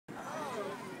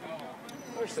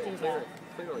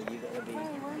Clearly, you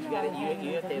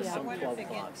have to have some 12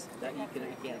 o'clocks. That you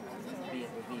can't be it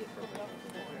for your 12 o'clock.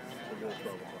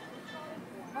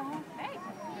 Hey.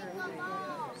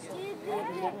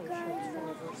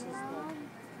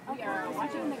 We are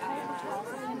watching the cable toss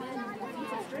and then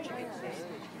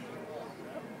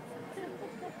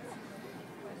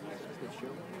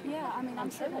yeah, I mean,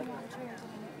 I'm sitting in my chair.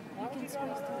 You can squeeze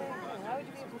through. Why would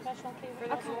you be a professional cable? For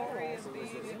the glory of the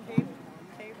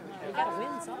You gotta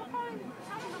win some. Probably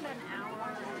about an hour.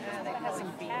 Yeah, they have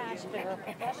some cash. If they're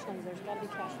professionals, there's got to be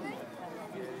cash in it.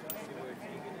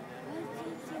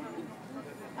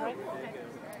 Right?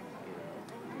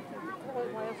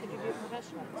 Why else would you be a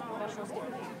professional? Professionals get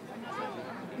paid.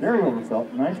 Very well,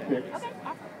 nice pick. Okay.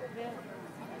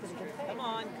 Come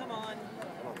on, come on.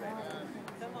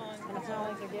 Come on. And it's not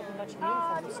like they're getting a bunch of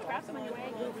uniforms. Grab them away.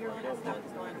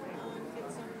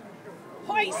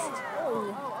 Hoist!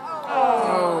 Oh.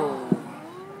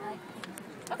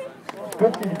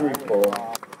 50 degree pull.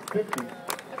 50.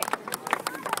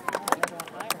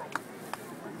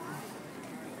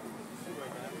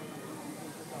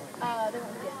 They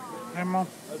won't get. Hey, Mom.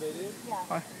 Oh, they did? Yeah.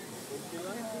 Hi.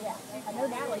 Yeah. I know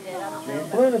Natalie did. I don't know. James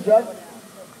Flynn is up.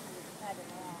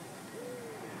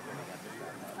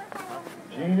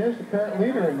 Gene is the current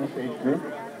leader in this age group.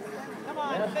 Come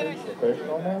on, Masters, finish it.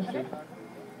 professional master.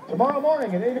 Tomorrow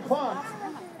morning at 8 o'clock,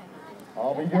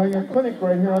 I'll be doing a clinic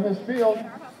right here on this field.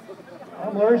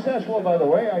 I'm Larry Seshwell, by the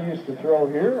way. I used to throw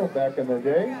here back in the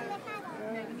day.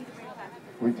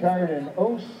 Retired in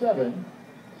 '07.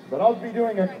 But I'll be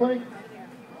doing a clinic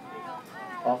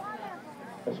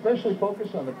especially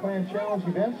focused on the clan challenge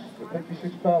events, the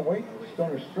 56-pound weight,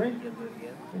 stoner strength,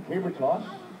 the caber toss.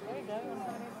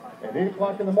 At 8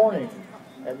 o'clock in the morning.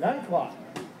 At 9 o'clock,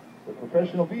 the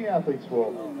professional B athletes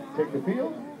will take the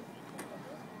field,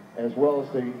 as well as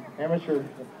the amateur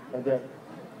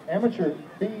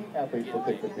B athletes will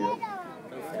take the field,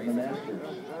 and the masters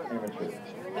amateur.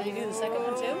 Did you do the second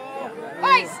one too?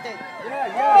 Hoist it!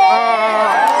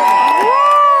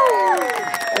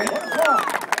 At 1 o'clock,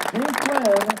 Gene Flynn,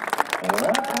 and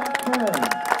right turn.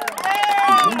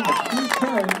 Between the two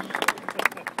turns,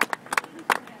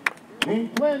 Gene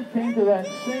Flynn came to that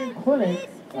same clinic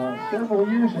several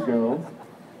years ago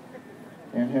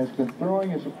and has been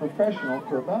throwing as a professional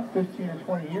for about 15 or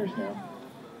 20 years now.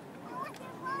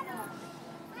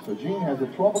 So Gene has a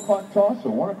 12 o'clock toss, a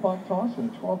 1 o'clock toss,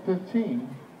 and a 12:15.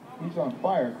 He's on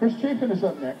fire. Chris Chapin is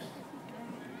up next.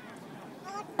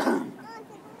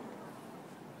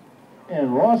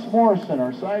 And Ross Morrison,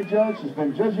 our side judge, has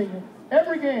been judging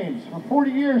every games for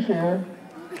 40 years here.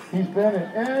 He's been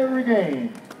at every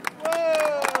game.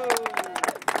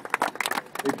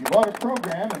 If you bought a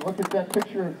program and look at that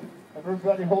picture of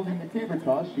everybody holding the caber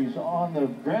toss, he's on the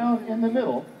ground in the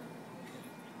middle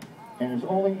and is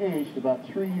only aged about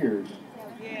 3 years.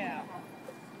 Yeah.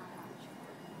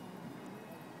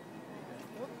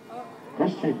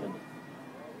 Chris Chapin.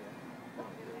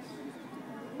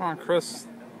 Come on, Chris.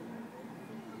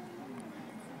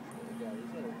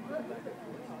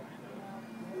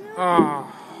 Ah.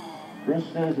 Chris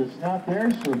says it's not there,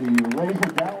 so he lays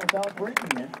it down without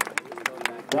breaking it.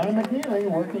 Donna McNeely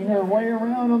working her way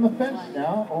around on the fence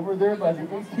now, over there by the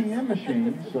ATM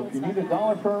machine. So if you need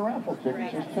 $1 for a raffle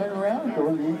ticket, just turn around and go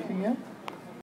to the ATM.